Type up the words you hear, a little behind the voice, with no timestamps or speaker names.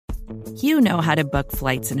You know how to book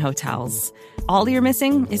flights and hotels. All you're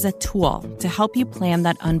missing is a tool to help you plan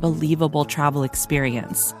that unbelievable travel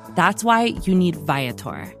experience. That's why you need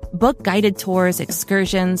Viator. Book guided tours,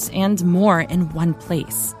 excursions, and more in one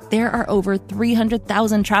place. There are over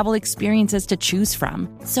 300,000 travel experiences to choose from,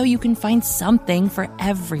 so you can find something for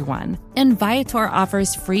everyone. And Viator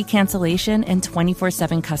offers free cancellation and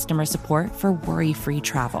 24/7 customer support for worry-free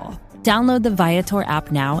travel. Download the Viator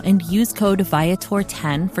app now and use code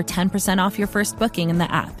Viator10 for 10% off your first booking in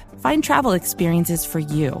the app. Find travel experiences for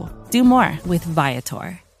you. Do more with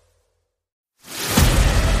Viator.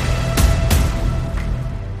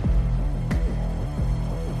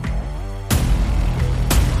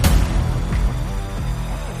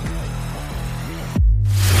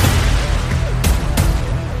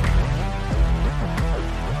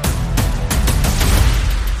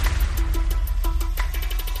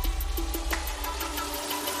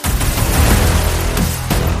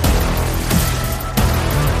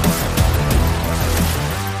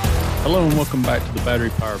 Hello and welcome back to the Battery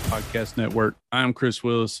Power Podcast Network. I'm Chris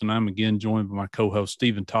Willis, and I'm again joined by my co-host,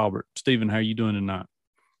 Stephen Talbert. Stephen, how are you doing tonight?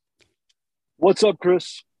 What's up,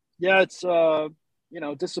 Chris? Yeah, it's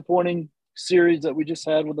disappointing series that we just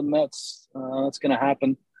had with the Mets. That's going to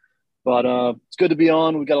happen, but it's good to be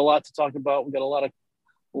on. We got a lot to talk about. We got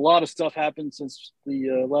a lot of stuff happened since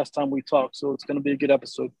the last time we talked, so it's going to be a good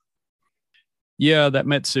episode. Yeah, that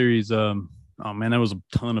Mets series. Oh man, there was a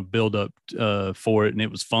ton of buildup for it, and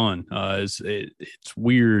it was fun. It's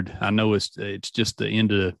weird. I know it's just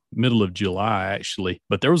the middle of July actually,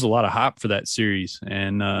 but there was a lot of hype for that series.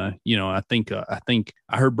 And I think I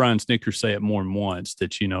heard Brian Snitker say it more than once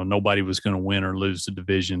that nobody was going to win or lose the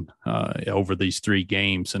division over these 3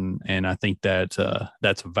 games, and I think that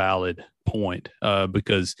that's a valid point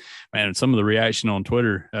because man, some of the reaction on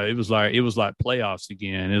Twitter, it was like playoffs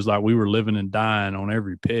again. It was like we were living and dying on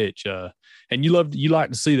every pitch. And you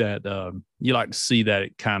like to see that. You like to see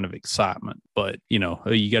that kind of excitement, but you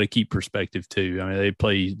got to keep perspective too. I mean, they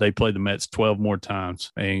play the Mets 12 more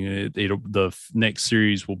times, and the next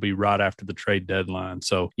series will be right after the trade deadline.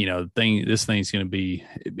 So this thing's going to be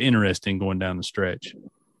interesting going down the stretch.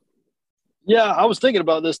 Yeah, I was thinking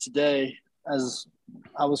about this today as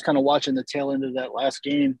I was kind of watching the tail end of that last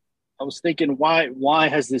game. I was thinking, why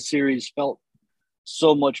has this series felt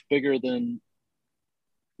so much bigger than?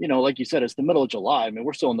 Like you said, it's the middle of July. I mean,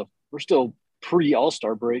 we're still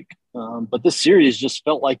pre-All-Star break, but this series just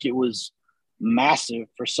felt like it was massive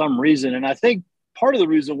for some reason. And I think part of the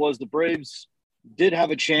reason was the Braves did have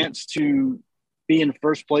a chance to be in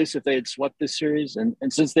first place if they had swept this series. And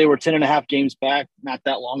since they were 10.5 games back not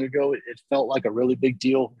that long ago, it felt like a really big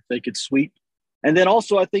deal if they could sweep. And then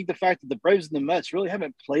also I think the fact that the Braves and the Mets really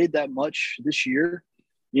haven't played that much this year.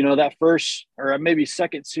 That first or maybe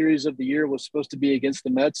second series of the year was supposed to be against the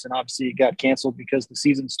Mets, and obviously it got canceled because the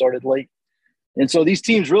season started late. And so these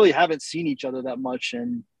teams really haven't seen each other that much.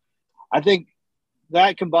 And I think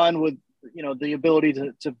that combined with, the ability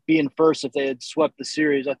to be in first if they had swept the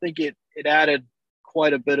series, I think it added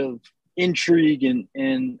quite a bit of intrigue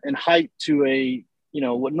and hype to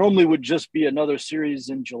what normally would just be another series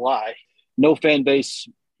in July. No fan base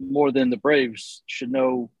more than the Braves should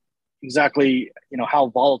know exactly, how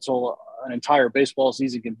volatile an entire baseball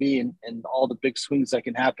season can be and all the big swings that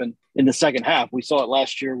can happen in the second half. We saw it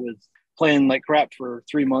last year with playing like crap for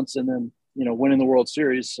 3 months and then, winning the World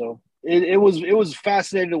Series. So it was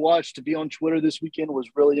fascinating to watch. To be on Twitter this weekend was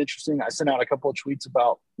really interesting. I sent out a couple of tweets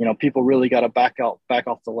about, people really got to back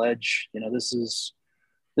off the ledge. This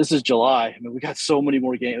is July. I mean, we got so many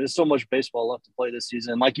more games. There's so much baseball left to play this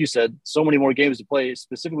season. Like you said, so many more games to play,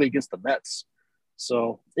 specifically against the Mets.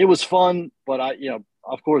 So it was fun, but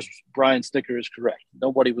of course, Brian Snitker is correct.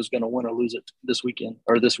 Nobody was going to win or lose it this weekend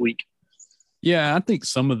or this week. Yeah, I think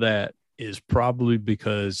some of that is probably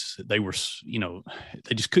because they were,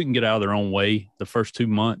 they just couldn't get out of their own way the first 2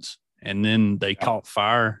 months, and then they caught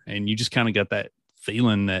fire, and you just kind of got that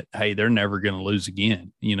feeling that, hey, they're never going to lose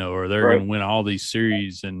again, or they're going to win all these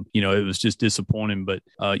series. And, it was just disappointing. But,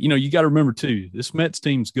 you got to remember, too, this Mets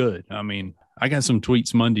team's good. I mean, I got some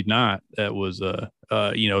tweets Monday night that was,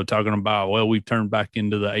 talking about, well, we've turned back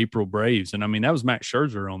into the April Braves. And, I mean, that was Max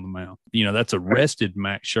Scherzer on the mound. That's a rested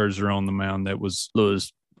Max Scherzer on the mound that was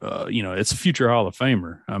it's a future Hall of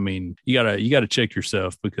Famer. I mean, you gotta check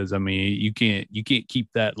yourself because, I mean, you can't keep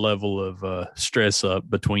that level of stress up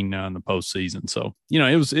between now and the postseason. So,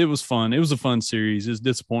 it was fun. It was a fun series. It's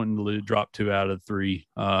disappointing to drop 2 out of 3.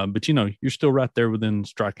 But you're still right there within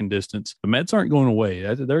striking distance. The Mets aren't going away.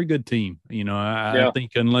 They're a good team. I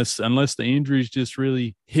think unless the injuries just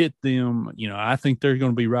really hit them, I think they're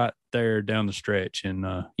going to be right there down the stretch. And,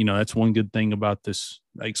 that's one good thing about this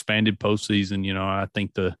expanded postseason. I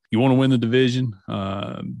think you want to win the division,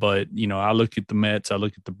 but, I look at the Mets, I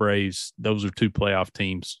look at the Braves. Those are two playoff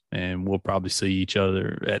teams, and we'll probably see each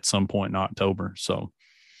other at some point in October. So,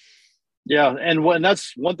 yeah, and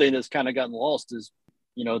that's one thing that's kind of gotten lost is,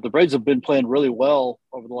 the Braves have been playing really well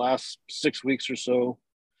over the last 6 weeks or so.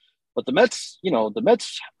 But the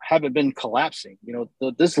Mets haven't been collapsing.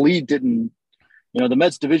 This lead didn't, the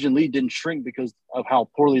Mets division lead didn't shrink because of how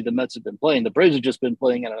poorly the Mets have been playing. The Braves have just been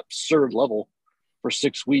playing at an absurd level for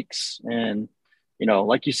 6 weeks. And,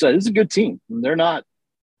 like you said, it's a good team. They're not,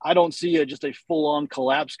 I don't see just a full-on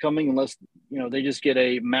collapse coming unless, they just get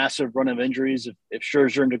a massive run of injuries if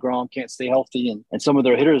Scherzer and DeGrom can't stay healthy and some of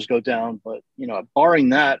their hitters go down. But,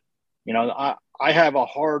 barring that, I have a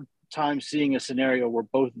hard time seeing a scenario where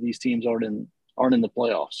both of these teams aren't in the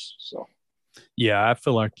playoffs. So yeah, I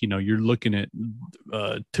feel like you're looking at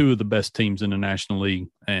two of the best teams in the National League,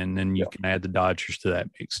 and then you can add the Dodgers to that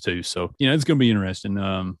mix too. So it's going to be interesting.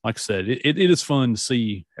 Like I said, it is fun to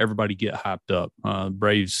see everybody get hyped up.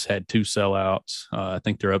 Braves had 2 sellouts. I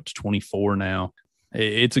think they're up to 24 now.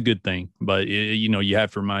 It's a good thing, but you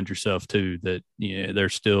have to remind yourself too that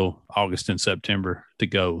there's still August and September to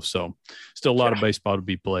go, so still a lot of baseball to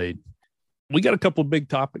be played. We got a couple of big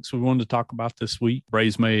topics we wanted to talk about this week.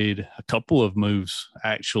 Braves made a couple of moves,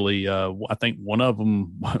 actually. I think one of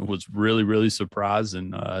them was really, really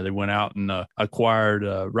surprising. They went out and acquired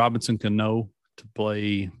Robinson Cano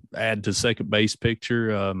to add to second base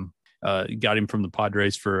picture. Got him from the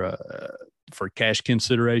Padres for cash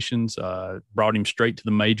considerations, brought him straight to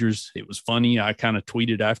the majors. It was funny. I kind of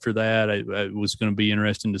tweeted after that. It was going to be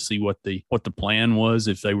interesting to see what the plan was,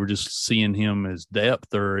 if they were just seeing him as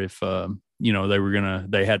depth or if,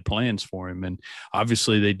 they had plans for him. And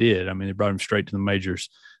obviously they did. I mean, they brought him straight to the majors.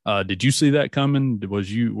 Did you see that coming?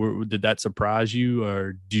 Did that surprise you,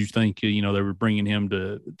 or do you think, they were bringing him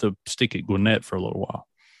to stick at Gwinnett for a little while?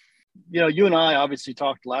 You and I obviously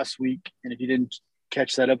talked last week, and if you didn't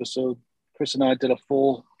catch that episode, Chris and I did a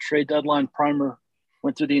full trade deadline primer,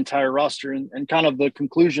 went through the entire roster, and kind of the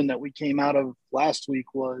conclusion that we came out of last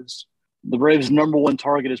week was the Braves' number one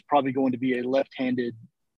target is probably going to be a left-handed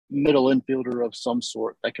middle infielder of some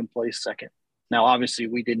sort that can play second. Now, obviously,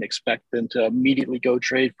 we didn't expect them to immediately go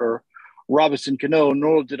trade for Robinson Cano,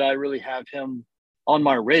 nor did I really have him on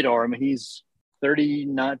my radar. I mean, he's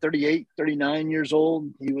 38, 39 years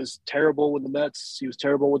old. He was terrible with the Mets. He was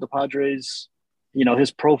terrible with the Padres.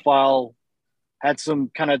 His profile had some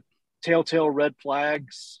kind of telltale red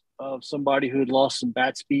flags of somebody who had lost some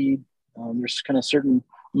bat speed. There's kind of certain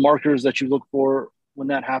markers that you look for when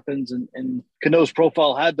that happens, and Cano's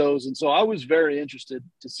profile had those. And so I was very interested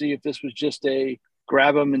to see if this was just a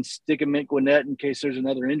grab him and stick him at Gwinnett in case there's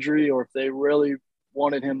another injury, or if they really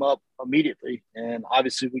wanted him up immediately. And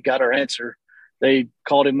obviously we got our answer. They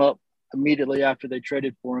called him up immediately after they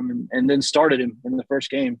traded for him and then started him in the first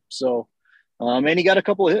game. So, and he got a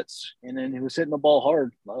couple of hits, and then he was hitting the ball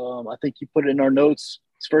hard. I think you put it in our notes.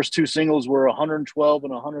 His first 2 singles were 112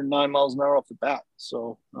 and 109 miles an hour off the bat.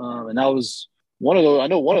 So, and that was one of those. I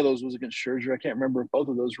know one of those was against Scherzer. I can't remember if both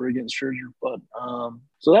of those were against Scherzer, but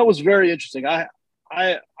so that was very interesting.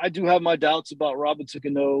 I do have my doubts about Robinson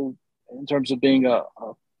Cano in terms of being a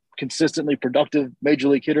consistently productive major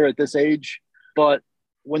league hitter at this age. But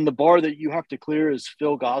when the bar that you have to clear is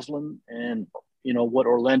Phil Gosselin and, what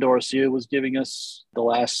Orlando Arcia was giving us the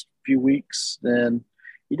last few weeks, then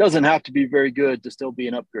he doesn't have to be very good to still be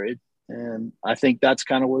an upgrade. And I think that's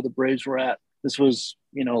kind of where the Braves were at. This was,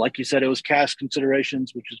 like you said, it was cash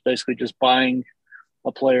considerations, which is basically just buying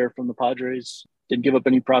a player from the Padres. Didn't give up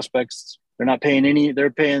any prospects. They're not paying any. They're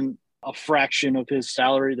paying a fraction of his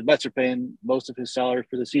salary. The Mets are paying most of his salary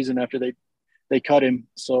for the season after they cut him.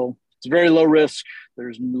 So it's very low risk.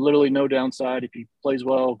 There's literally no downside. If he plays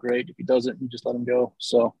well, great. If he doesn't, you just let him go.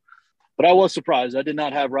 So, but I was surprised. I did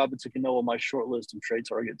not have Robinson Cano on my short list of trade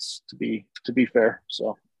targets, to be fair.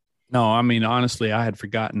 So, no, I mean, honestly, I had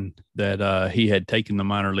forgotten that he had taken the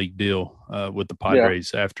minor league deal with the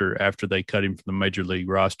Padres after they cut him from the major league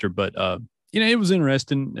roster. But it was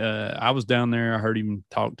interesting. I was down there. I heard him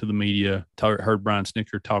talk to the media, heard Brian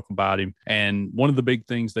Snitker talk about him. And one of the big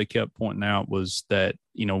things they kept pointing out was that,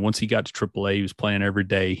 once he got to AAA, he was playing every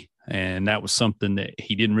day. And that was something that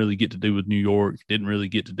he didn't really get to do with New York, didn't really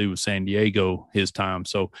get to do with San Diego his time.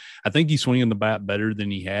 So I think he's swinging the bat better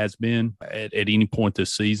than he has been at any point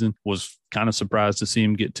this season. Was kind of surprised to see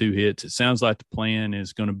him get 2 hits. It sounds like the plan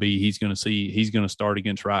is going to be he's going to start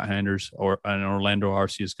against right-handers, and Orlando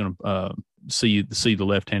Arcia is going to see the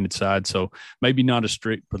left-handed side. So maybe not a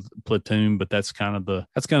strict platoon, but that's kind of the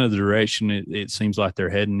direction it seems like they're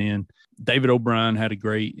heading in. David O'Brien had a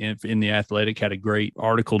great in The Athletic, had a great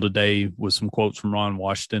article today with some quotes from Ron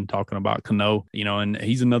Washington talking about Cano, and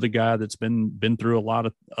he's another guy that's been through a lot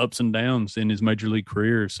of ups and downs in his major league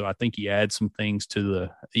career. So I think he adds some things to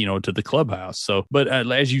the clubhouse. So, but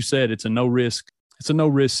as you said, it's a no risk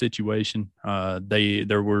situation. They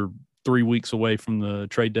were 3 weeks away from the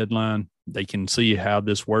trade deadline. They can see how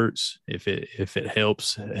this works. If it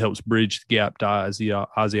helps bridge the gap to Ozzie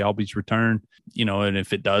Albies return, and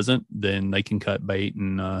if it doesn't, then they can cut bait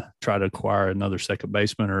and try to acquire another second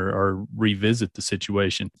baseman or revisit the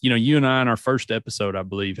situation. You and I in our first episode, I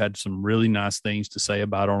believe, had some really nice things to say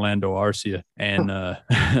about Orlando Arcia, and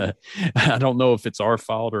I don't know if it's our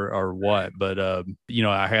fault or what, but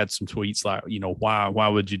I had some tweets like, why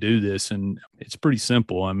would you do this? And it's pretty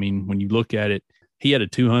simple. I mean, when you look at it, he had a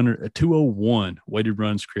 201 weighted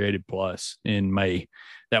runs created plus in May.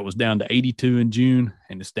 That was down to 82 in June,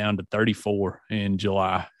 and it's down to 34 in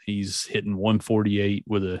July. He's hitting 148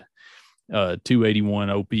 with a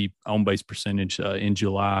 281 OP on base percentage in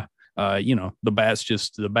July. The bat's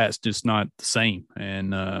just not the same.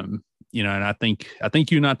 And and I think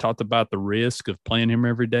you and I talked about the risk of playing him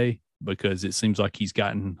every day, because it seems like he's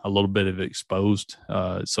gotten a little bit of it exposed.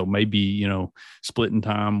 So maybe, splitting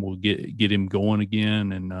time will get him going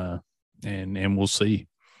again, and we'll see.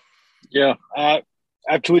 Yeah.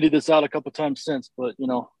 I've tweeted this out a couple times since, but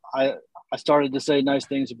I started to say nice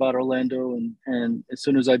things about Orlando, and as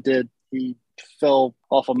soon as I did, he fell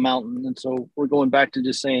off a mountain. And so we're going back to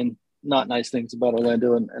just saying not nice things about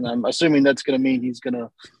Orlando. And I'm assuming that's going to mean he's going to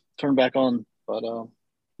turn back on, but,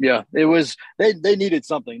 yeah, it was they needed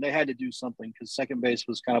something. They had to do something because second base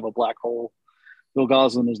was kind of a black hole. Bill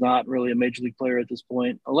Goslin is not really a major league player at this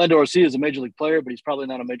point. Orlando Arcia is a major league player, but he's probably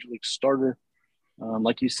not a major league starter.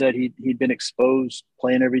 Like you said, he'd been exposed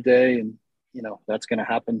playing every day, and that's going to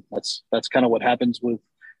happen. That's kind of what happens with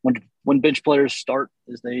when bench players start,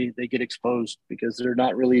 is they get exposed because they're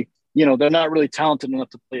not really talented enough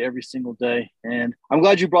to play every single day. And I'm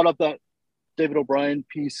glad you brought up that David O'Brien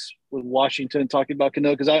piece with Washington talking about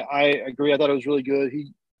Cano, because I agree. I thought it was really good.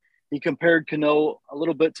 He compared Cano a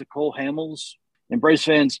little bit to Cole Hamels, and Braves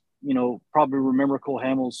fans, probably remember Cole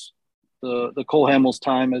Hamels, the Cole Hamels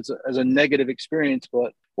time as a negative experience.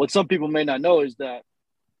 But what some people may not know is that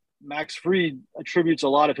Max Fried attributes a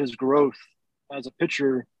lot of his growth as a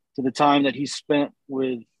pitcher to the time that he spent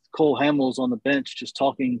with Cole Hamels on the bench, just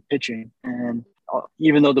talking pitching. And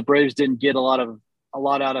even though the Braves didn't get a lot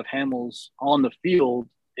out of Hamels on the field,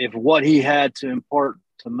 if what he had to impart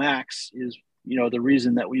to Max is, the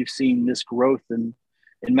reason that we've seen this growth in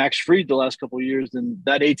Max Fried the last couple of years, then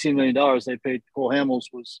that $18 million they paid Cole Hamels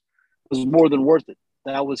was more than worth it.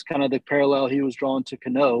 That was kind of the parallel he was drawing to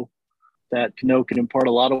Cano, that Cano could impart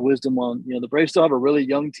a lot of wisdom on. The Braves still have a really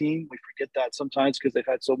young team. We forget that sometimes because they've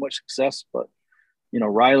had so much success, but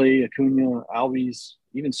Riley, Acuna, Albies,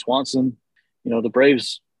 even Swanson, the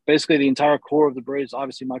Braves, basically the entire core of the Braves,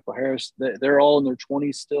 obviously Michael Harris, they're all in their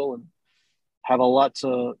 20s still and have a lot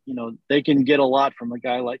to, they can get a lot from a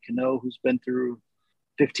guy like Cano, who's been through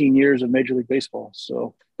 15 years of Major League Baseball.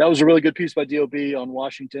 So that was a really good piece by DOB on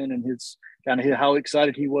Washington and his kind of how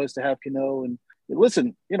excited he was to have Cano. And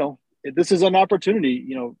listen, this is an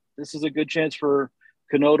opportunity. This is a good chance for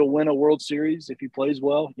Cano to win a World Series if he plays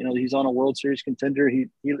well. He's on a World Series contender. It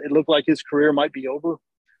looked like his career might be over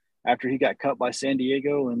after he got cut by San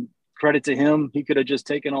Diego, and credit to him. He could have just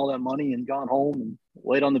taken all that money and gone home and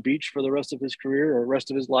laid on the beach for the rest of his career or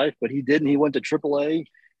rest of his life, but he didn't. He went to AAA.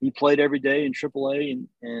 He played every day in AAA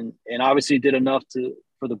and obviously did enough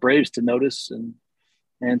for the Braves to notice.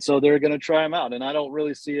 And so they're going to try him out. And I don't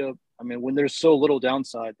really see when there's so little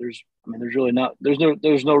downside, there's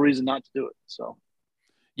no reason not to do it. So.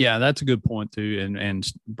 Yeah, that's a good point too, and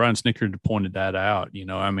Brian Snitker pointed that out.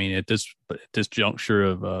 At this juncture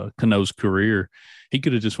of Cano's career, he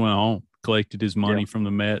could have just went home, collected his money from the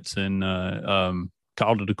Mets, and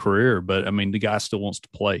called it a career. But the guy still wants to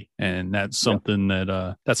play, and that's something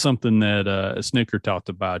that Snitker talked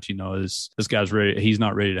about. This guy's ready; he's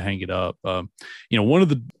not ready to hang it up. One of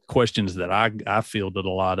the questions that I fielded a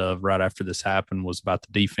lot of right after this happened was about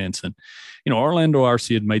the defense, and Orlando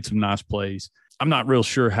Arcia had made some nice plays. I'm not real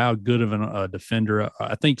sure how good of a defender.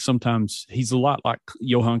 I think sometimes he's a lot like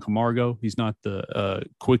Johan Camargo. He's not the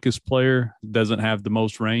quickest player, doesn't have the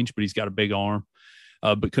most range, but he's got a big arm.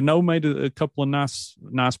 But Cano made a couple of nice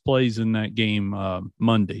plays in that game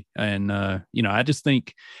Monday. And, I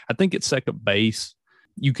think at second base,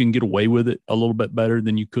 you can get away with it a little bit better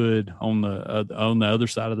than you could on the other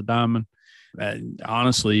side of the diamond.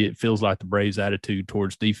 honestly, it feels like the Braves' attitude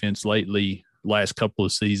towards defense lately, last couple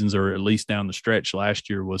of seasons, or at least down the stretch last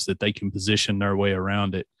year, was that they can position their way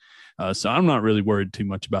around it. So I'm not really worried too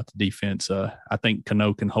much about the defense. I think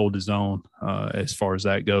Cano can hold his own as far as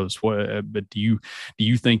that goes. But do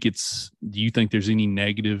you think there's any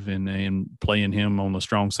negative in playing him on the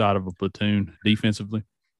strong side of a platoon defensively?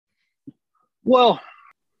 Well,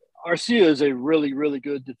 Arcia is a really, really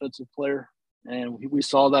good defensive player, and we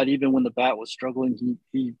saw that even when the bat was struggling.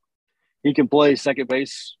 He can play second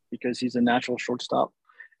base because he's a natural shortstop,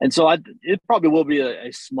 and so it probably will be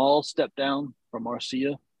a small step down from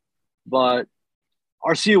Arcia. But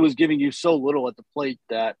Arcia was giving you so little at the plate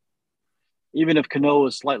that even if Cano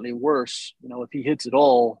is slightly worse, if he hits it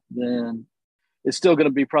all, then it's still going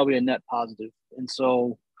to be probably a net positive. And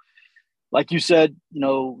so, like you said,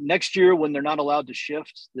 next year when they're not allowed to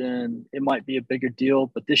shift, then it might be a bigger deal.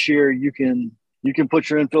 But this year you can put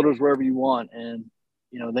your infielders wherever you want, and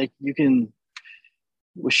you can,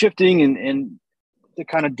 with shifting and the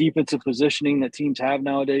kind of defensive positioning that teams have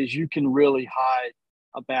nowadays, you can really hide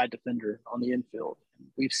a bad defender on the infield.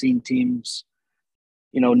 We've seen teams,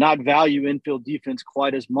 not value infield defense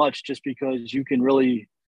quite as much just because you can really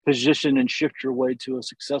position and shift your way to a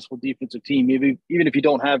successful defensive team, even if you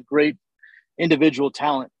don't have great individual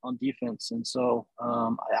talent on defense. And so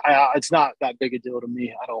it's not that big a deal to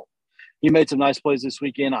me. He made some nice plays this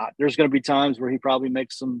weekend. There's going to be times where he probably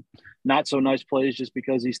makes some not so nice plays just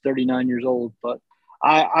because he's 39 years old, but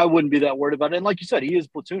I wouldn't be that worried about it. And like you said, he is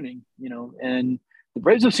platooning, and the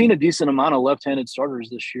Braves have seen a decent amount of left-handed starters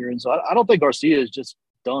this year. And so I don't think Garcia is just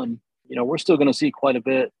done. We're still going to see quite a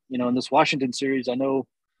bit, in this Washington series. I'm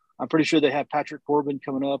pretty sure they have Patrick Corbin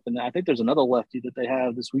coming up, and I think there's another lefty that they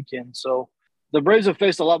have this weekend. So the Braves have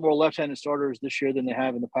faced a lot more left-handed starters this year than they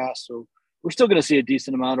have in the past. So we're still going to see a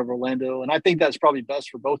decent amount of Orlando. And I think that's probably best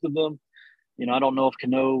for both of them. I don't know if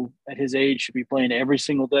Cano at his age should be playing every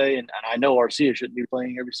single day. And I know Arcia shouldn't be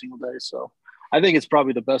playing every single day. So I think it's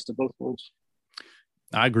probably the best of both worlds.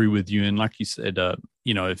 I agree with you. And like you said,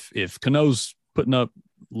 if Cano's putting up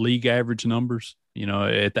league average numbers,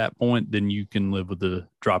 at that point, then you can live with the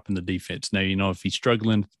drop in the defense. Now, if he's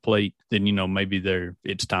struggling at the plate, then, maybe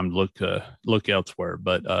it's time to look elsewhere.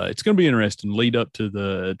 But it's going to be interesting lead up to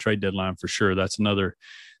the trade deadline for sure. That's another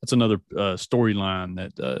storyline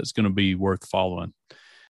that is going to be worth following.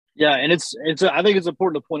 Yeah. And I think it's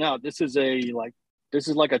important to point out, this is like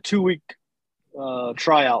a 2-week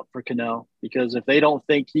tryout for Cano, because if they don't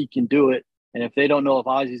think he can do it, and if they don't know if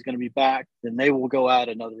Ozzy's going to be back, then they will go out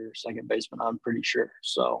another second baseman, I'm pretty sure.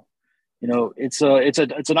 So, it's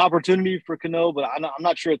an opportunity for Cano, but I'm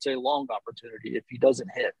not sure it's a long opportunity if he doesn't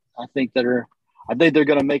hit. I think they're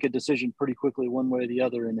going to make a decision pretty quickly one way or the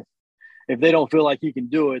other. And if they don't feel like he can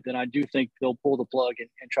do it, then I do think they'll pull the plug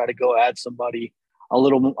and try to go add somebody a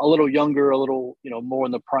little younger, a little, more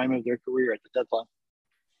in the prime of their career at the deadline.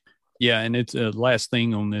 Yeah, and it's a last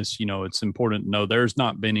thing on this. It's important to know there's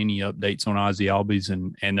not been any updates on Ozzy Albies,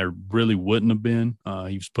 and there really wouldn't have been.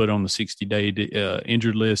 He was put on the 60-day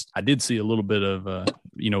injured list. I did see a little bit of,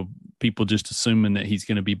 people just assuming that he's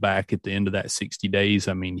going to be back at the end of that 60 days.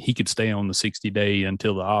 I mean, he could stay on the 60-day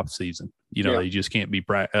until the off season. He just can't be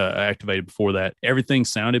activated before that. Everything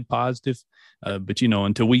sounded positive, but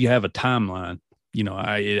until we have a timeline,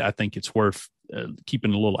 I think it's worth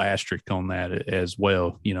keeping a little asterisk on that as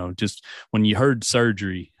well. Just when you heard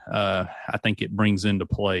surgery, I think it brings into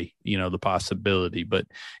play, the possibility, but,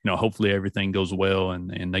 hopefully everything goes well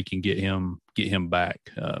and they can get him back.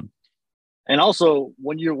 And also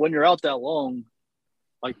when you're out that long,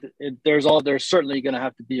 like there's certainly going to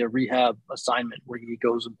have to be a rehab assignment where he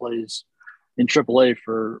goes and plays in AAA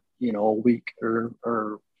for, a week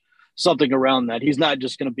or something around that. He's not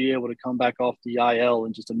just going to be able to come back off the IL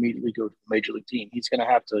and just immediately go to the major league team. He's going to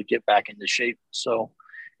have to get back into shape. So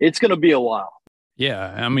it's going to be a while. Yeah.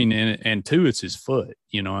 I mean, and two, it's his foot,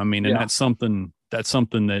 and that's something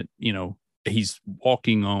that, he's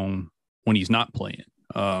walking on when he's not playing.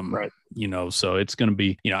 Right. So it's going to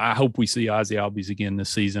be, I hope we see Ozzy Albies again this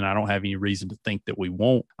season. I don't have any reason to think that we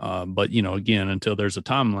won't. But, again, until there's a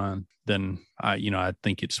timeline, then I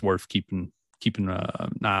think it's worth keeping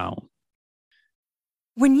an eye on.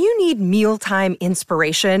 When you need mealtime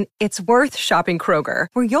inspiration, it's worth shopping Kroger,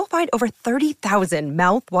 where you'll find over 30,000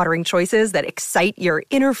 mouth-watering choices that excite your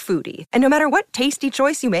inner foodie. And no matter what tasty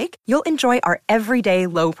choice you make, you'll enjoy our everyday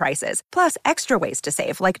low prices, plus extra ways to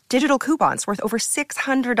save, like digital coupons worth over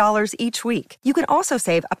 $600 each week. You can also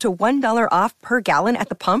save up to $1 off per gallon at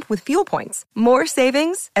the pump with fuel points. More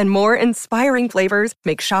savings and more inspiring flavors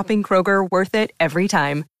make shopping Kroger worth it every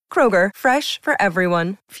time. Kroger, fresh for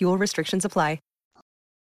everyone. Fuel restrictions apply.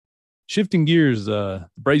 Shifting gears, the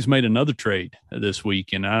Braves made another trade this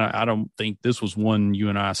week, and I don't think this was one you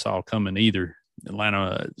and I saw coming either.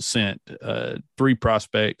 Atlanta sent 3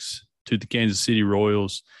 prospects to the Kansas City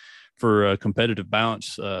Royals for a competitive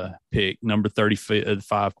balance pick, number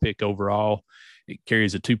 35 pick overall. It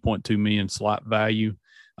carries a $2.2 million slot value.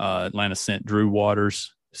 Atlanta sent Drew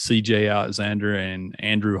Waters, CJ Alexander, and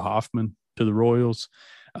Andrew Hoffman to the Royals.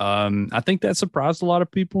 I think that surprised a lot of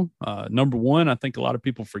people. Number one, I think a lot of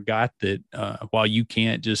people forgot that while you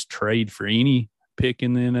can't just trade for any pick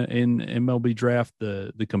in MLB draft,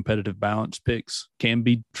 the competitive balance picks can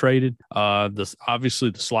be traded.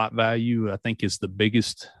 Obviously the slot value, I think, is the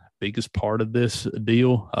biggest part of this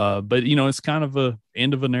deal. But, it's kind of a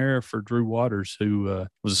end of an era for Drew Waters, who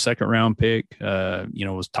was a second-round pick,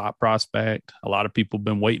 was top prospect. A lot of people have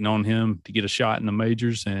been waiting on him to get a shot in the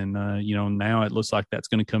majors, and, now it looks like that's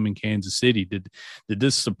going to come in Kansas City. Did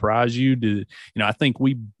this surprise you? I think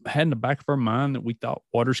we had in the back of our mind that we thought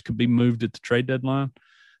Waters could be moved at the trade deadline.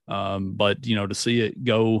 But, to see it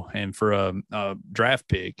go and for a draft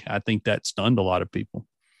pick, I think that stunned a lot of people.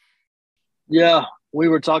 Yeah, we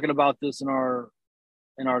were talking about this in our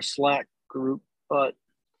Slack group, but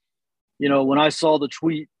when I saw the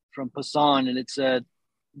tweet from Passan and it said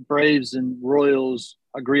Braves and Royals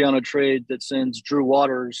agree on a trade that sends Drew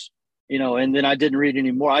Waters, and then I didn't read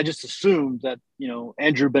anymore. I just assumed that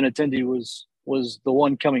Andrew Benintendi was the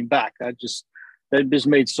one coming back. That just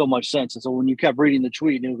made so much sense. And so when you kept reading the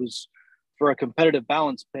tweet and it was for a competitive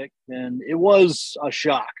balance pick, then it was a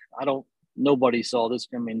shock. Nobody saw this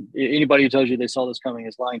coming. Anybody who tells you they saw this coming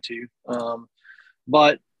is lying to you.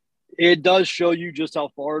 But it does show you just how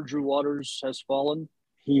far Drew Waters has fallen.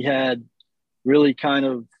 He had really kind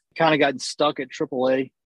of gotten stuck at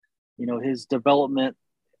AAA. His development.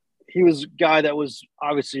 He was a guy that was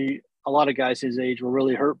obviously, a lot of guys his age were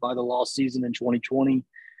really hurt by the lost season in 2020.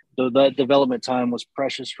 So that development time was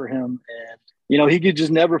precious for him. And, he could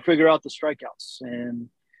just never figure out the strikeouts. And,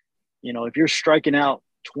 if you're striking out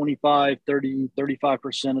 25, 30,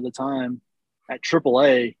 35% of the time at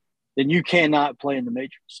AAA, then you cannot play in the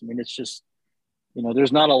majors. I mean, it's just,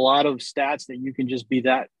 there's not a lot of stats that you can just be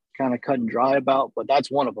that kind of cut and dry about, but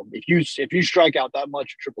that's one of them. If you strike out that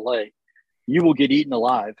much at AAA, you will get eaten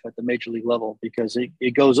alive at the major league level, because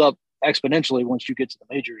it goes up exponentially once you get to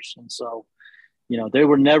the majors. And so, they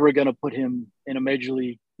were never going to put him in a major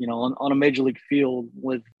league, on a major league field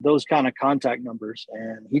with those kind of contact numbers.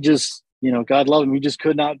 And he just, God love him, he just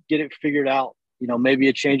could not get it figured out. Maybe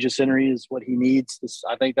a change of scenery is what he needs.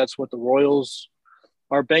 I think that's what the Royals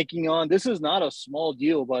are banking on. This is not a small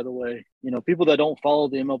deal, by the way. People that don't follow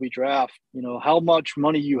the MLB draft, how much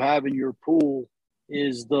money you have in your pool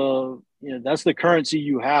is that's the currency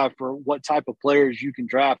you have for what type of players you can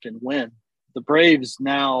draft and win. The Braves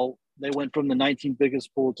now, they went from the 19th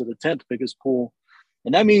biggest pool to the 10th biggest pool.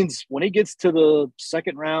 And that means when it gets to the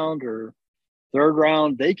second round or third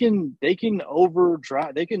round, they can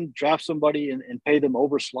overdraft. They can draft somebody and pay them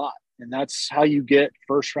over slot. And that's how you get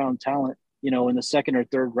first round talent, in the second or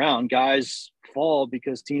third round. Guys fall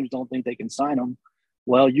because teams don't think they can sign them.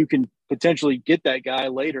 Well, you can potentially get that guy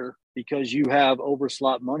later because you have over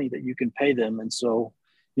slot money that you can pay them. And so,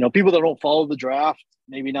 people that don't follow the draft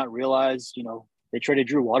maybe not realize, they traded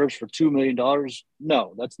Drew Waters for $2 million.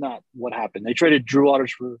 No, that's not what happened. They traded Drew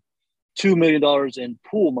Waters for $2 million in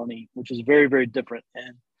pool money, which is very, very different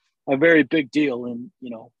and a very big deal. And,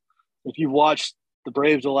 if you've watched the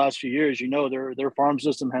Braves the last few years, their farm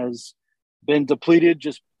system has been depleted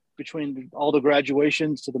just between all the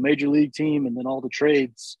graduations to the major league team and then all the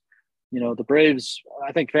trades. The Braves,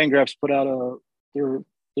 I think Fangraphs put out their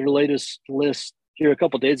latest list here a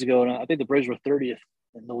couple of days ago, and I think the Braves were 30th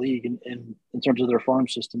in the league in terms of their farm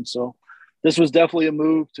system. So this was definitely a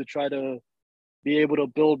move to try to be able to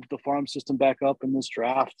build the farm system back up in this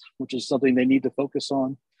draft, which is something they need to focus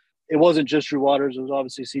on. It wasn't just Drew Waters. It was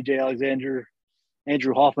obviously CJ Alexander,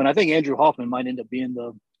 Andrew Hoffman. I think Andrew Hoffman might end up being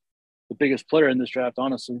the biggest player in this draft,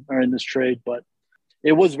 honestly, or in this trade, but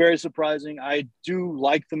it was very surprising. I do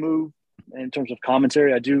like the move in terms of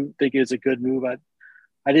commentary. I do think it's a good move.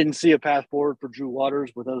 I didn't see a path forward for Drew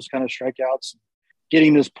Waters with those kind of strikeouts.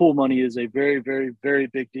 Getting this pool money is a very, very, very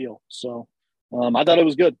big deal. So I thought it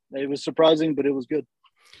was good. It was surprising, but it was good.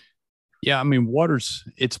 Yeah, I mean, Waters,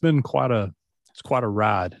 it's been quite a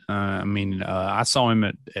ride. I saw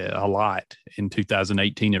him a lot in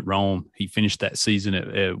 2018 at Rome. He finished that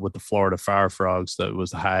season with the Florida Fire Frogs. That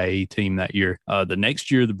was the high A team that year. The next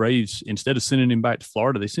year, the Braves, instead of sending him back to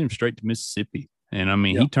Florida, they sent him straight to Mississippi. And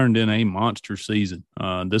He turned in a monster season.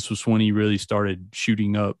 This was when he really started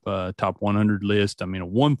shooting up top 100 list. A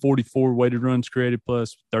 144 weighted runs created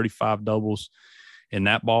plus 35 doubles. in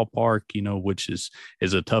that ballpark, which is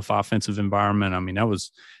a tough offensive environment. I mean, that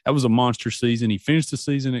was a monster season. He finished the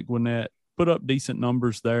season at Gwinnett, put up decent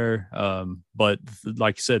numbers there. But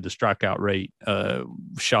like you said, the strikeout rate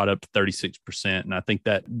shot up to 36%. And I think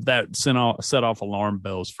that set off alarm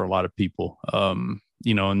bells for a lot of people.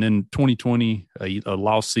 And then 2020, a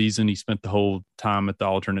lost season. He spent the whole time at the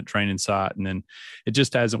alternate training site, and then it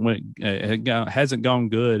just hasn't gone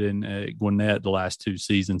good in Gwinnett the last two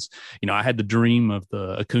seasons. I had the dream of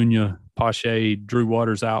the Acuna, Pache, Drew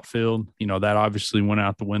Waters outfield. That obviously went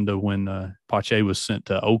out the window when Pache was sent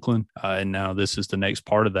to Oakland, and now this is the next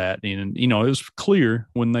part of that. And it was clear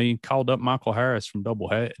when they called up Michael Harris from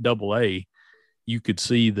Double A, you could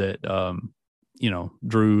see that.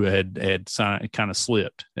 Drew had kind of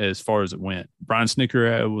slipped as far as it went. Brian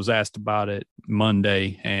Snicker was asked about it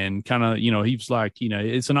Monday, and kind of, he was like,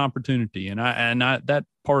 it's an opportunity. And I that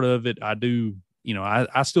part of it, I do,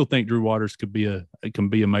 I still think Drew Waters can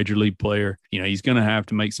be a major league player. He's going to have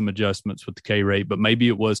to make some adjustments with the K rate, but maybe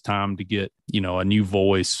it was time to get, a new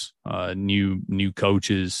voice, new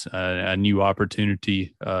coaches, a new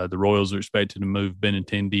opportunity. The Royals are expected to move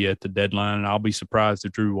Benintendi at the deadline, and I'll be surprised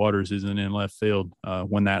if Drew Waters isn't in left field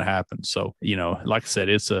when that happens. So, like I said,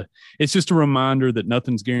 it's just a reminder that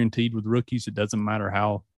nothing's guaranteed with rookies. It doesn't matter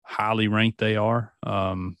how highly ranked they are.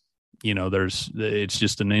 It's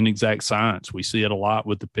just an inexact science. We see it a lot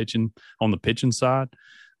with the pitching on the pitching side.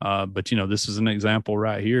 But this is an example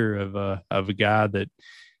right here of a guy that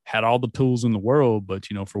had all the tools in the world, but,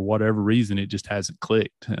 for whatever reason, it just hasn't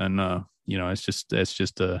clicked. And, it's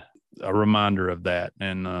just a reminder of that.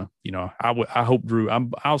 And, I hope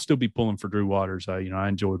I'll still be pulling for Drew Waters. I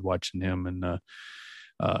enjoyed watching him, and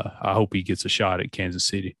I hope he gets a shot at Kansas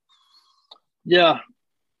City. Yeah.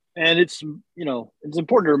 And it's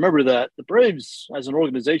important to remember that the Braves as an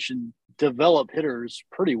organization develop hitters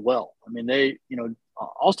pretty well. I mean,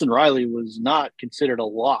 Austin Riley was not considered a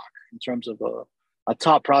lock in terms of a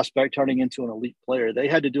top prospect turning into an elite player. They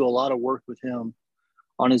had to do a lot of work with him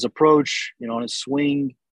on his approach, on his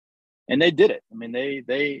swing, and they did it. I mean,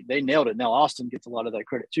 they nailed it. Now, Austin gets a lot of that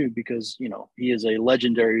credit too, because, he is a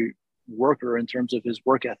legendary worker in terms of his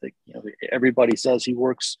work ethic. Everybody says he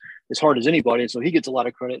works as hard as anybody, so he gets a lot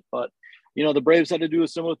of credit. But the Braves had to do a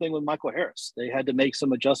similar thing with Michael Harris. They had to make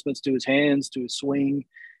some adjustments to his hands, to his swing.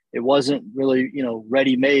 It wasn't really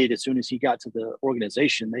ready made as soon as he got to the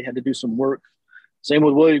organization. They had to do some work. Same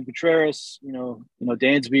with William Contreras,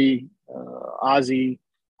 Dansby, Ozzie.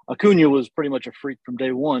 Acuna was pretty much a freak from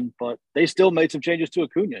day one, but they still made some changes to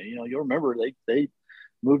Acuna. You'll remember they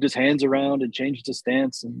moved his hands around and changed his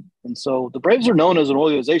stance. And so the Braves are known as an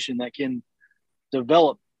organization that can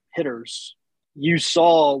develop hitters. You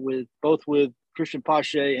saw both with Christian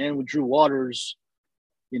Pache and with Drew Waters,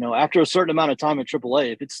 after a certain amount of time at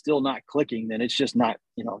AAA, if it's still not clicking, then it's just not,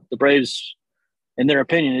 the Braves, in their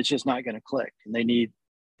opinion, it's just not going to click. And they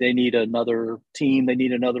need another team. They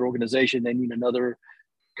need another organization. They need another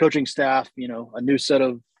coaching staff, a new set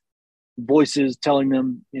of voices telling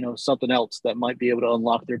them, something else that might be able to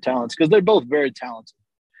unlock their talents, because they're both very talented.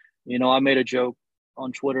 I made a joke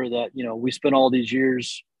on Twitter that, we spent all these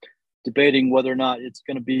years debating whether or not it's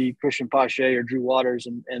going to be Christian Pache or Drew Waters.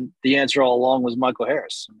 And the answer all along was Michael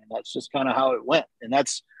Harris. I mean, that's just kind of how it went. And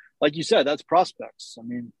that's, like you said, that's prospects. I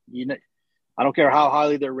mean, I don't care how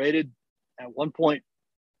highly they're rated. At one point,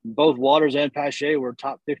 both Waters and Pache were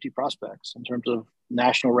top 50 prospects in terms of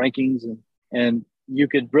national rankings. And you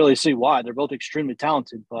could really see why. They're both extremely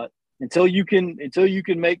talented, but until you can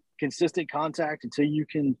make consistent contact, until you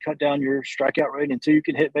can cut down your strikeout rate, until you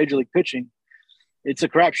can hit major league pitching, it's a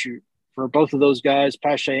crapshoot for both of those guys,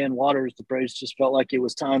 Pache and Waters. The Braves just felt like it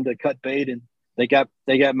was time to cut bait, and they got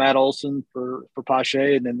Matt Olson for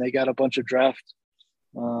Pache, and then they got a bunch of draft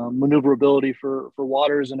maneuverability for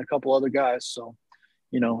Waters and a couple other guys. So,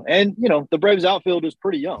 the Braves outfield is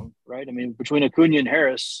pretty young, right? I mean, between Acuna and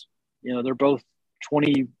Harris, they're both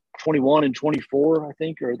 21 and 24, I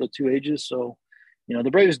think, are the two ages. So,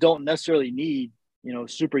 the Braves don't necessarily need,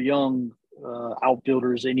 super young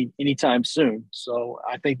outfielders anytime soon. So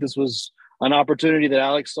I think this was an opportunity that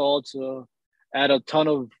Alex saw to add a ton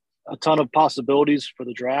of possibilities for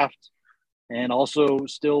the draft, and also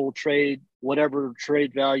still trade whatever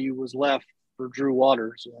trade value was left for Drew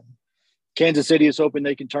Waters. And Kansas City is hoping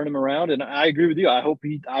they can turn him around, and I agree with you. I hope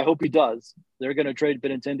he does. They're going to trade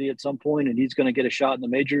Benintendi at some point, and he's going to get a shot in the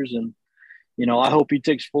majors. And I hope he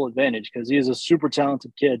takes full advantage, because he is a super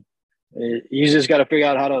talented kid. He's just got to figure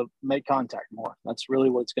out how to make contact more. That's really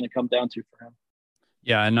what it's going to come down to for him.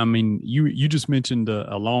 Yeah, and I mean, you just mentioned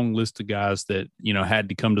a long list of guys that had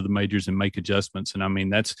to come to the majors and make adjustments, and I mean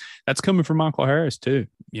that's coming from Michael Harris too.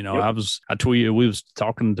 Yep. I told you we was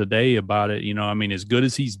talking today about it. I mean, as good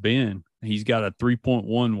as he's been, he's got a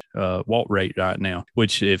 3.1 walk rate right now,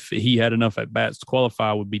 which if he had enough at bats to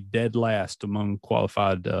qualify, would be dead last among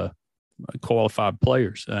qualified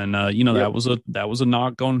players. And Yep. that was a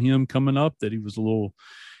knock on him coming up, that he was a little,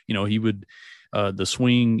 he would. The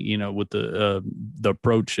swing, with the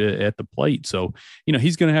approach at the plate. So,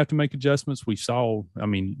 he's going to have to make adjustments. We saw, I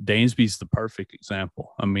mean, Dansby's the perfect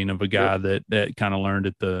example. I mean, of a guy that kind of learned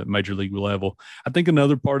at the major league level. I think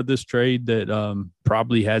another part of this trade that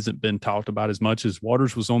probably hasn't been talked about as much is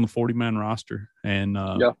Waters was on the 40-man roster. And,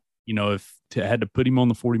 if had to put him on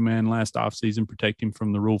the 40-man last offseason, protect him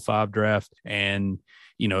from the Rule 5 draft. And,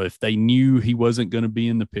 if they knew he wasn't going to be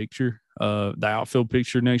in the picture, the outfield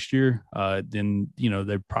picture next year, then,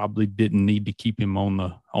 they probably didn't need to keep him on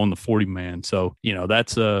the 40-man. So,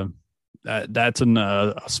 that's a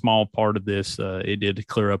small part of this. It did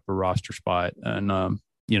clear up a roster spot. And,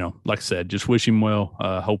 like I said, just wish him well.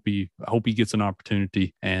 Hope he gets an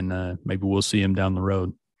opportunity, and maybe we'll see him down the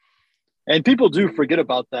road. And people do forget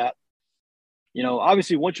about that.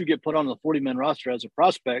 Obviously, once you get put on the 40-man roster as a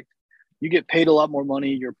prospect, you get paid a lot more money.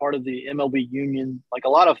 You're part of the MLB union. Like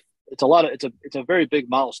it's a very big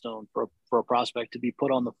milestone for a prospect to be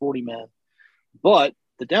put on the 40-man. But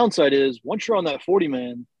the downside is, once you're on that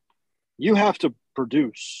 40-man, you have to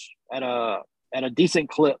produce at a decent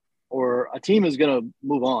clip, or a team is going to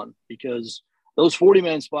move on, because those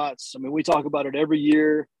 40-man spots, I mean, we talk about it every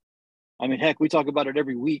year. I mean, heck, we talk about it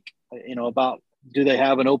every week, about, do they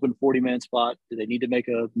have an open 40-man spot? Do they need to make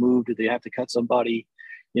a move? Do they have to cut somebody?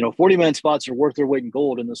 40-man spots are worth their weight in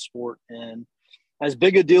gold in this sport. And as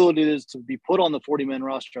big a deal it is to be put on the 40-man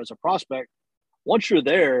roster as a prospect, once you're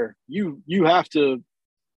there, you have to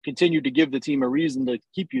continue to give the team a reason to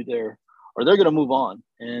keep you there, or they're going to move on.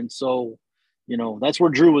 And so, that's where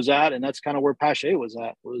Drew was at, and that's kind of where Pache was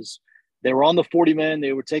at. They were on the 40-man,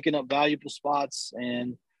 they were taking up valuable spots,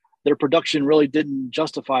 and their production really didn't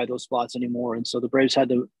justify those spots anymore. And so the Braves had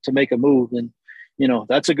to make a move. And,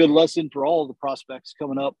 that's a good lesson for all of the prospects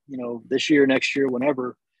coming up, this year, next year,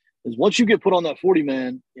 whenever, is once you get put on that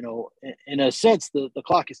 40-man, in a sense, the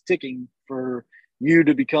clock is ticking for you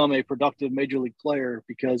to become a productive major league player.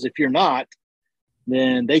 Because if you're not,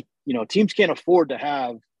 then teams can't afford to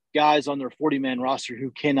have guys on their 40-man roster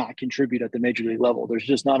who cannot contribute at the major league level. There's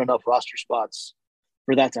just not enough roster spots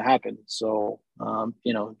for that to happen. So,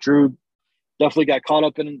 Drew definitely got caught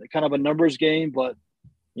up in kind of a numbers game, but,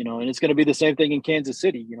 and it's going to be the same thing in Kansas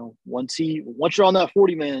City. Once you're on that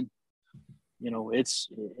 40-man, it's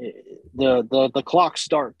the clock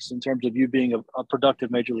starts in terms of you being a productive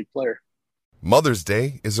major league player. Mother's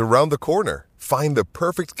Day is around the corner. Find the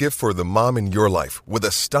perfect gift for the mom in your life with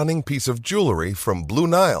a stunning piece of jewelry from Blue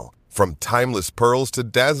Nile. From timeless pearls to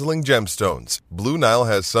dazzling gemstones, Blue Nile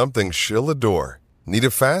has something she'll adore. Need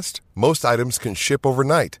it fast? Most items can ship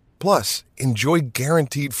overnight. Plus, enjoy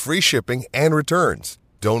guaranteed free shipping and returns.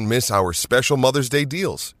 Don't miss our special Mother's Day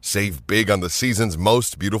deals. Save big on the season's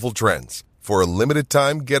most beautiful trends. For a limited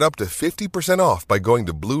time, get up to 50% off by going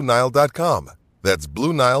to BlueNile.com. That's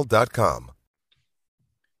BlueNile.com.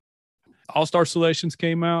 All-star selections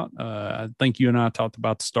came out. I think you and I talked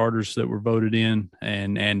about the starters that were voted in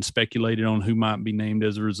and speculated on who might be named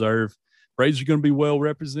as a reserve. Braves are going to be well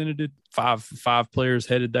represented. Five players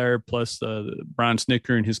headed there, plus Brian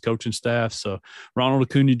Snicker and his coaching staff. So Ronald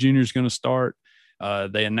Acuna Jr. is going to start.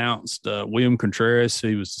 They announced William Contreras.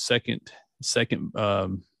 He was the second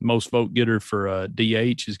most vote getter for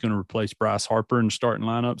DH. Is going to replace Bryce Harper in the starting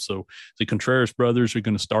lineup. So the Contreras brothers are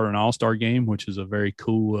going to start an all-star game, which is a very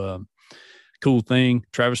cool thing.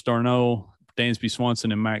 Travis d'Arnaud, Dansby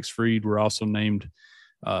Swanson, and Max Fried were also named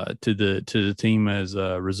to the team as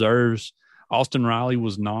reserves. Austin Riley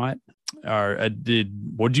was not. What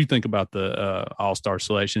did you think about the all-star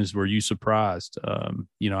selections? Were you surprised?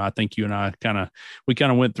 I think you and I kind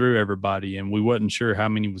of went through everybody, and we wasn't sure how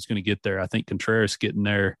many was going to get there. I think Contreras getting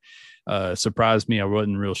there surprised me. I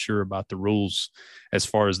wasn't real sure about the rules as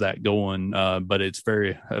far as that going, but it's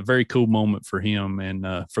a very cool moment for him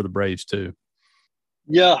and for the Braves too.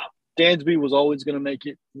 Yeah, Dansby was always going to make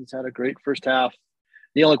it. He's had a great first half.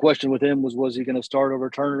 The only question with him was he going to start over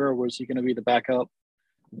Turner, or was he going to be the backup?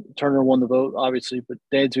 Turner won the vote, obviously, but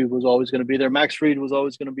Dansby was always going to be there. Max Fried was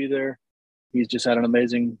always going to be there. He's just had an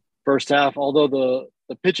amazing first half, although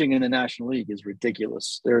the pitching in the National League is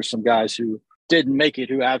ridiculous. There are some guys who didn't make it,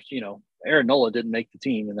 who have, Aaron Nola didn't make the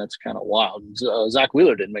team, and that's kind of wild. Zach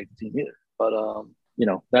Wheeler didn't make the team either. But,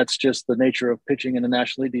 that's just the nature of pitching in the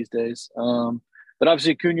National League these days. But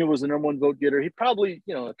obviously Acuna was the number one vote getter. He probably,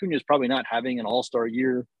 Acuna is probably not having an all-star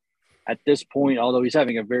year at this point, although he's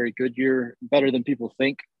having a very good year, better than people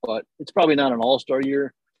think, but it's probably not an all-star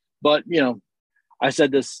year. But, I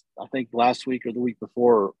said this, I think last week or the week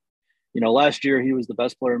before, last year he was the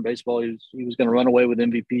best player in baseball. He was going to run away with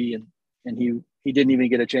MVP, and he didn't even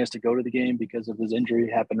get a chance to go to the game because of his injury.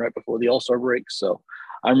 It happened right before the All-Star break. So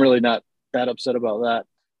I'm really not that upset about that.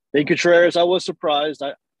 Then Contreras, I was surprised.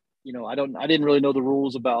 I didn't really know the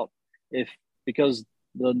rules about because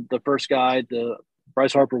the first guy, the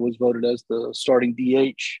Bryce Harper, was voted as the starting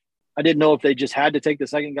DH. I didn't know if they just had to take the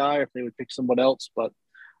second guy or if they would pick someone else, but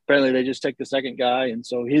apparently they just take the second guy. And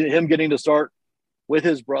so him getting to start with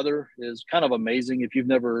his brother is kind of amazing. If you've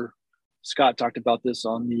never, Scott talked about this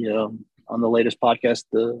on the latest podcast,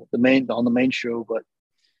 on the main show, but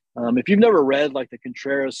if you've never read like the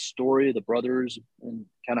Contreras story, the brothers, and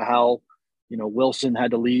kind of how, Wilson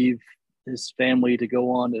had to leave his family to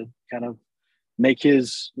go on to kind of make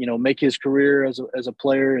his career as a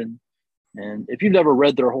player. And if you've never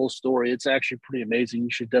read their whole story, it's actually pretty amazing.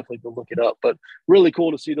 You should definitely go look it up, but really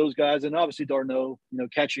cool to see those guys. And obviously d'Arnaud,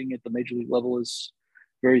 catching at the major league level is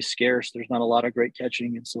very scarce. There's not a lot of great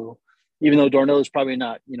catching. And so even though d'Arnaud is probably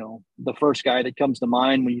not, the first guy that comes to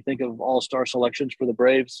mind when you think of all-star selections for the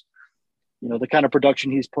Braves, the kind of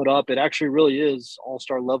production he's put up, it actually really is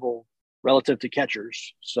all-star level relative to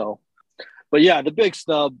catchers. So, but yeah, the big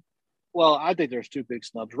snub, well, I think there's two big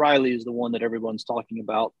snubs. Riley is the one that everyone's talking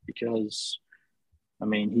about because,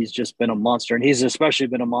 he's just been a monster, and he's especially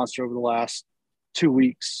been a monster over the last 2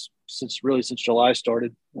 weeks since July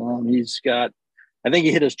started. I think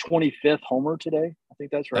he hit his 25th homer today. I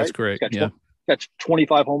think that's right. That's correct. Got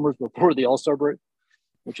 25 homers before the All-Star break,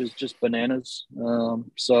 which is just bananas.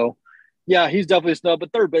 So, yeah, he's definitely a snub,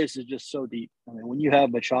 but third base is just so deep. When you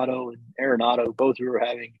have Machado and Arenado, both who are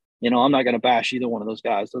having, I'm not going to bash either one of those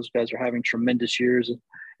guys. Those guys are having tremendous years,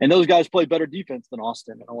 and those guys play better defense than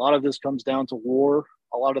Austin. And a lot of this comes down to WAR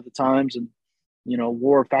a lot of the times, and,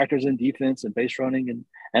 WAR factors in defense and base running.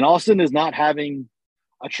 And Austin is not having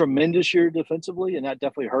a tremendous year defensively, and that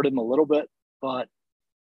definitely hurt him a little bit. But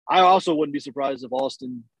I also wouldn't be surprised if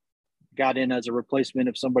Austin got in as a replacement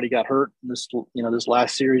if somebody got hurt in this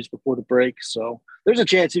last series before the break. So there's a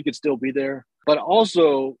chance he could still be there. But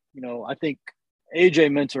also, I think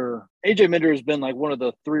AJ Minter has been like one of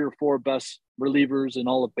the 3 or 4 best relievers in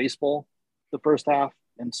all of baseball the first half.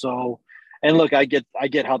 And so, and look, I get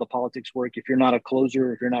how the politics work. If you're not a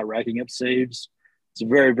closer, if you're not racking up saves, it's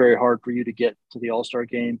very, very hard for you to get to the All-Star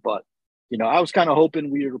game. But, I was kind of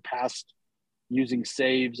hoping we were past using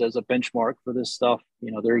saves as a benchmark for this stuff.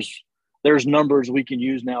 There's numbers we can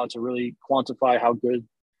use now to really quantify how good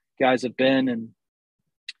guys have been. And,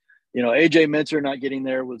 AJ Minter not getting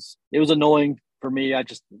there was annoying for me. I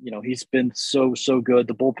just, he's been so good.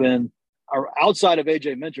 The bullpen, outside of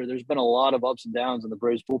AJ Minter, there's been a lot of ups and downs in the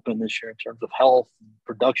Braves bullpen this year in terms of health, and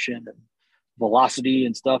production, and velocity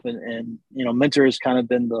and stuff. And Minter has kind of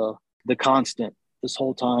been the constant this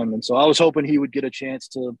whole time. And so I was hoping he would get a chance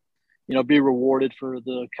to, be rewarded for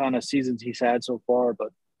the kind of seasons he's had so far. But,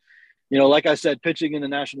 like I said, pitching in the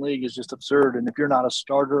National League is just absurd. And if you're not a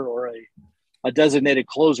starter or a designated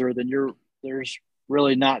closer, then there's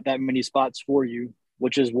really not that many spots for you,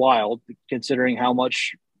 which is wild considering how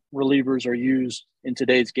much relievers are used in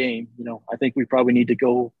today's game. I think we probably need to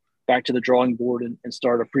go back to the drawing board and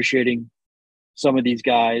start appreciating some of these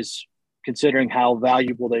guys, considering how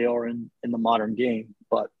valuable they are in the modern game.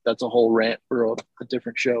 But that's a whole rant for a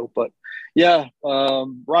different show. But yeah,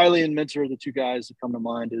 Riley and Minter are the two guys that come to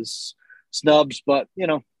mind as snubs, but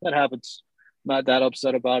that happens. Not that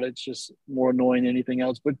upset about it. It's just more annoying than anything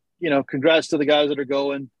else. But congrats to the guys that are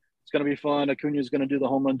going. It's going to be fun. Acuna is going to do the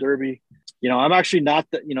home run derby. I'm actually not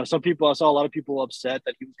that. I saw a lot of people upset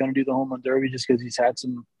that he was going to do the home run derby just because he's had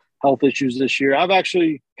some health issues this year. I'm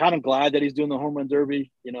actually kind of glad that he's doing the home run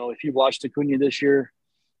derby. If you watched Acuna this year,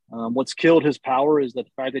 what's killed his power is the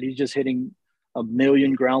fact that he's just hitting a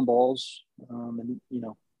million ground balls. And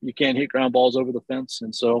you can't hit ground balls over the fence.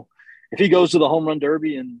 And so if he goes to the home run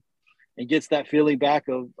derby and gets that feeling back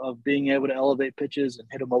of being able to elevate pitches and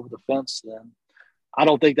hit them over the fence, then I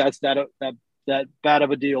don't think that's that bad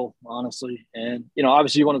of a deal, honestly. And,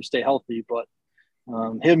 obviously you want him to stay healthy, but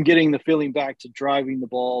him getting the feeling back to driving the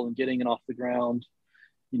ball and getting it off the ground,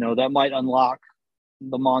 that might unlock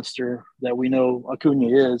the monster that we know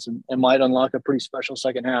Acuna is, and might unlock a pretty special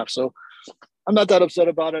second half. So I'm not that upset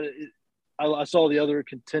about it. I saw the other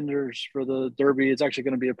contenders for the Derby. It's actually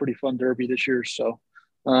going to be a pretty fun Derby this year. So,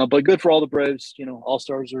 but good for all the Braves.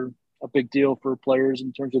 All-Stars are a big deal for players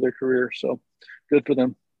in terms of their career. So good for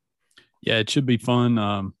them. Yeah, it should be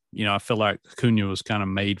fun. I feel like Acuna was kind of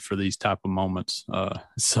made for these type of moments.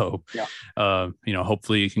 Hopefully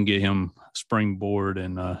it can get him springboard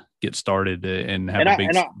and get started and have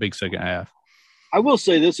a big second half. I will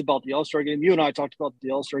say this about the All-Star game. You and I talked about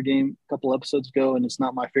the All-Star game a couple episodes ago, and it's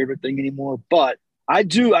not my favorite thing anymore. But I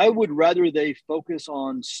would rather they focus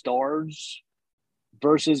on stars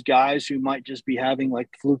versus guys who might just be having like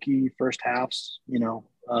fluky first halves.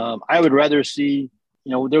 I would rather see,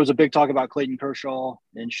 there was a big talk about Clayton Kershaw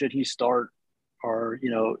and should he start, or,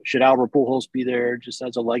 should Albert Pujols be there just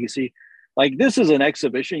as a legacy? Like, this is an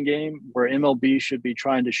exhibition game where MLB should be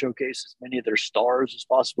trying to showcase as many of their stars as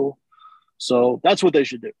possible. So that's what they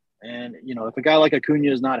should do. And, if a guy like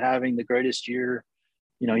Acuna is not having the greatest year,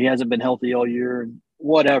 he hasn't been healthy all year and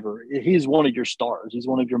whatever, he's one of your stars. He's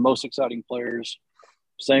one of your most exciting players.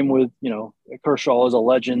 Same with, Kershaw is a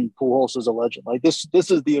legend. Pujols is a legend. Like, this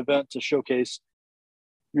is the event to showcase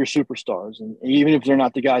your superstars. And even if they're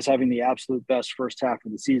not the guys having the absolute best first half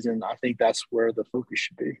of the season, I think that's where the focus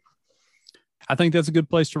should be. I think that's a good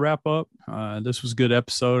place to wrap up. This was a good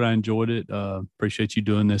episode. I enjoyed it. Appreciate you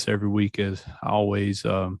doing this every week as always.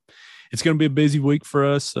 It's going to be a busy week for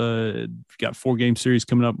us. We've got 4-game series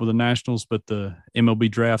coming up with the Nationals, but the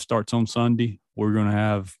MLB draft starts on Sunday. We're going to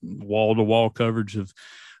have wall-to-wall coverage of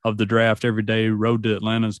the draft every day. Road to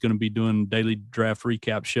Atlanta is going to be doing daily draft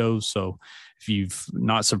recap shows. So if you've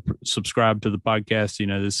not subscribed to the podcast,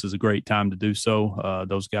 this is a great time to do so.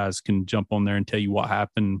 Those guys can jump on there and tell you what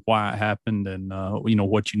happened, why it happened, and,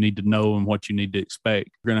 what you need to know and what you need to expect.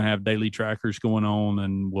 We're going to have daily trackers going on,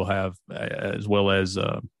 and we'll have as well as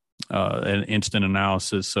an instant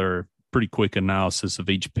analysis or pretty quick analysis of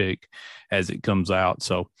each pick as it comes out.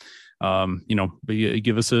 So,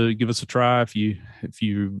 give us a try. If you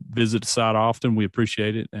visit the site often, we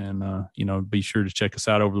appreciate it. And, be sure to check us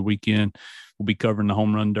out over the weekend. We'll be covering the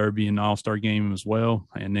Home Run Derby and the All-Star game as well,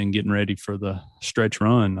 and then getting ready for the stretch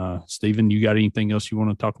run. Steven, you got anything else you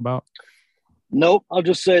want to talk about? Nope. I'll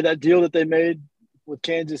just say that deal that they made with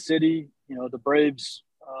Kansas City, the Braves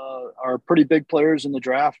are pretty big players in the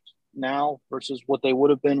draft now versus what they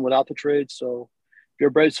would have been without the trade. So if you're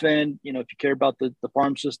a Braves fan, if you care about the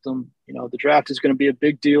farm system, the draft is going to be a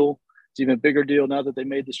big deal. It's even a bigger deal now that they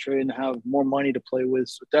made this trade and have more money to play with.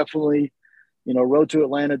 So definitely, Road to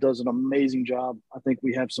Atlanta does an amazing job. I think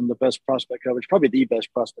we have some of the best prospect coverage, probably the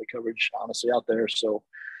best prospect coverage, honestly, out there. So,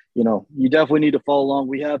 you definitely need to follow along.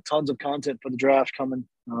 We have tons of content for the draft coming.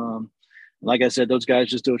 Like I said, those guys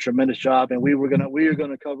just do a tremendous job, and we are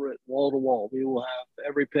gonna cover it wall to wall. We will have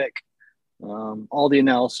every pick, all the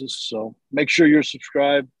analysis. So make sure you're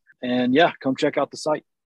subscribed, and come check out the site.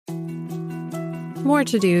 More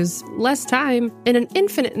to-dos, less time, and an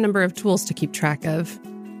infinite number of tools to keep track of.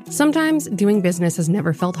 Sometimes doing business has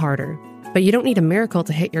never felt harder, but you don't need a miracle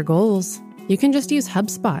to hit your goals. You can just use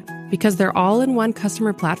HubSpot, because their all-in-one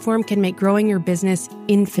customer platform can make growing your business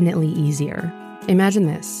infinitely easier. Imagine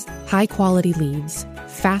this: high-quality leads,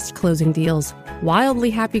 fast closing deals, wildly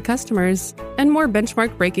happy customers, and more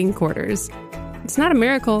benchmark-breaking quarters. It's not a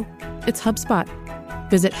miracle, it's HubSpot.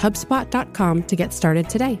 Visit HubSpot.com to get started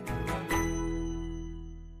today.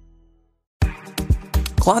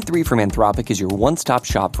 Claude 3 from Anthropic is your one-stop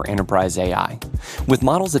shop for enterprise AI. With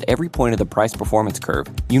models at every point of the price-performance curve,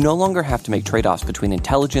 you no longer have to make trade-offs between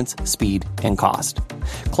intelligence, speed, and cost.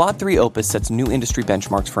 Claude 3 Opus sets new industry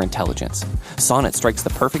benchmarks for intelligence. Sonnet strikes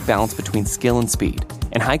the perfect balance between skill and speed.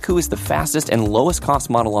 And Haiku is the fastest and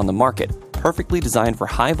lowest-cost model on the market, perfectly designed for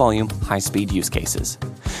high-volume, high-speed use cases.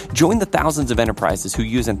 Join the thousands of enterprises who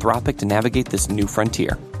use Anthropic to navigate this new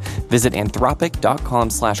frontier. Visit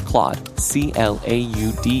anthropic.com/Claude,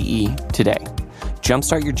 CLAUDE, today.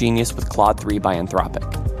 Jumpstart your genius with Claude 3 by Anthropic.